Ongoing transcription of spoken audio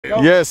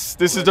Yes,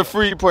 this is the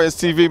 3 Pointers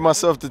TV,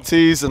 myself, the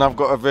T's, and I've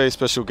got a very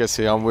special guest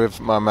here. I'm with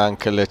my man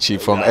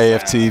Kelechi from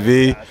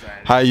AFTV.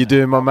 How you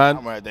doing, my man?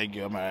 I'm alright, thank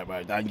you. I'm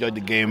alright. I enjoyed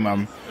the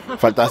game.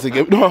 Fantastic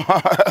game. No,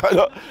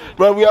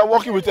 but we are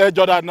working with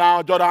Jordan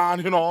now.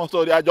 Jordan,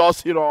 so they are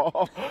just,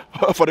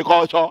 for the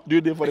culture,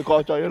 doing it for the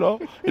culture,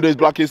 it's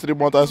Black History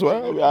Month as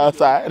well. We are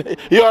outside.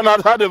 You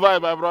understand the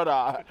vibe, my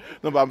brother.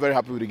 No, but I'm very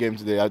happy with the game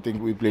today. I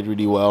think we played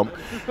really well.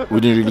 We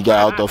didn't really get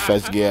out of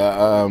first gear.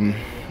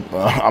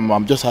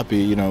 I'm just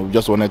happy, we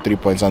just won 3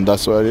 points, and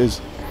that's what it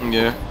is.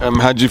 Yeah.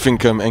 How do you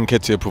think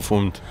Nketiah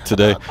performed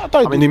today?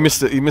 I mean, he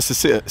missed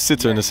a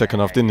sitter in the second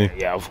half, didn't he?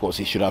 Yeah, of course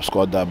he should have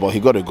scored that, but he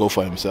got a goal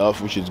for himself,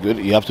 which is good.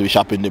 You have to be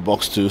sharp in the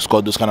box to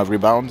score those kind of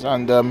rebounds,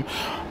 and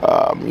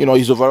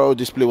his overall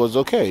display was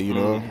okay.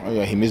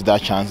 Yeah, he missed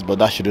that chance, but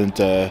that shouldn't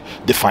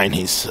define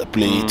his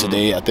play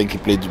today. I think he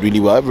played really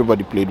well.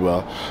 Everybody played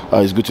well.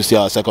 It's good to see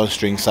our second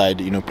string side,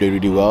 play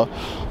really well.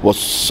 Was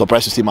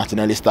surprised to see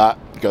Martinelli start,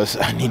 because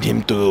I need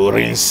him to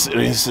rinse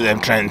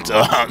Trent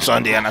on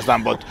Sunday,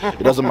 understand? But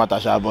it doesn't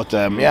matter, but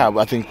yeah,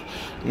 I think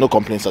no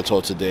complaints at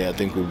all today. I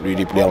think we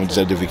really played and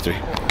deserved the victory.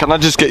 Can I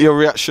just get your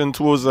reaction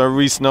towards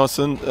Reece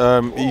Nelson?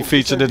 He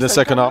featured in the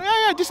second half.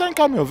 Yeah, decent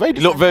cameo. He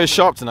looked very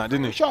sharp tonight,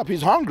 didn't he? Sharp.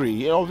 He's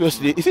hungry.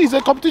 Obviously, he's a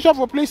competition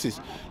for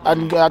places,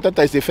 and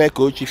Ateta is a fair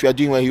coach. If you're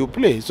doing well, he'll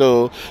play.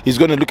 So he's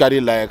going to look at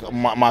it like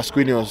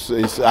Masquinius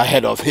is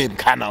ahead of him,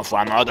 kind of,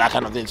 and all that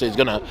kind of thing. So he's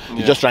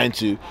just trying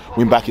to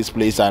win back his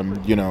place, and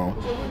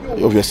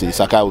obviously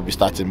Saka will be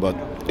starting, but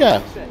yeah.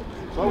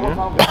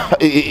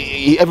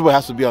 Everybody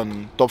has to be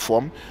on top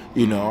form,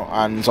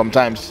 and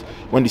sometimes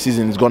when the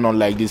season is going on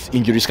like this,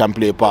 injuries can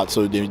play a part,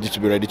 so they need to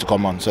be ready to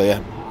come on. So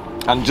yeah.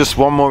 And just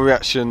one more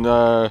reaction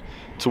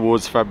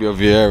towards Fabio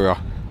Vieira.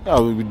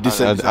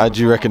 How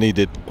do you reckon he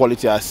did?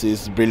 Quality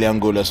assist,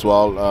 brilliant goal as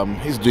well.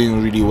 He's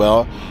doing really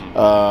well.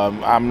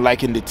 I'm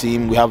liking the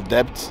team. We have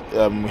depth.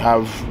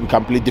 We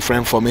can play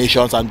different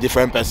formations and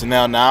different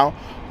personnel now.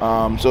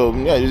 So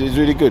yeah, it's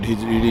really good. He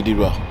really did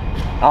well.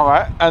 All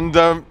right,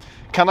 and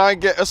can I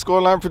get a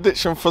scoreline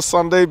prediction for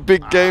Sunday?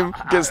 Big game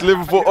against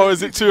Liverpool, or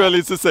is it too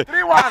early to say?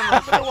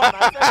 3-1.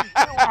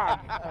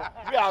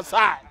 3-1. We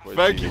outside.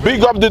 Thank you.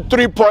 Big up the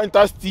 3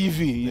 Pointers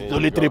TV. It's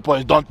only 3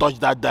 points. Don't touch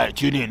that dial.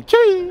 Tune in.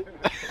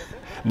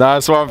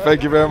 Nice one.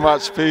 Thank you very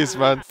much. Peace,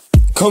 man.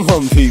 Come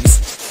on,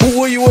 peeps.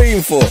 What are you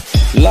waiting for?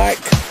 Like,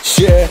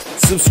 share,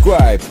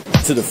 subscribe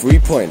to the 3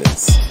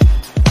 Pointers.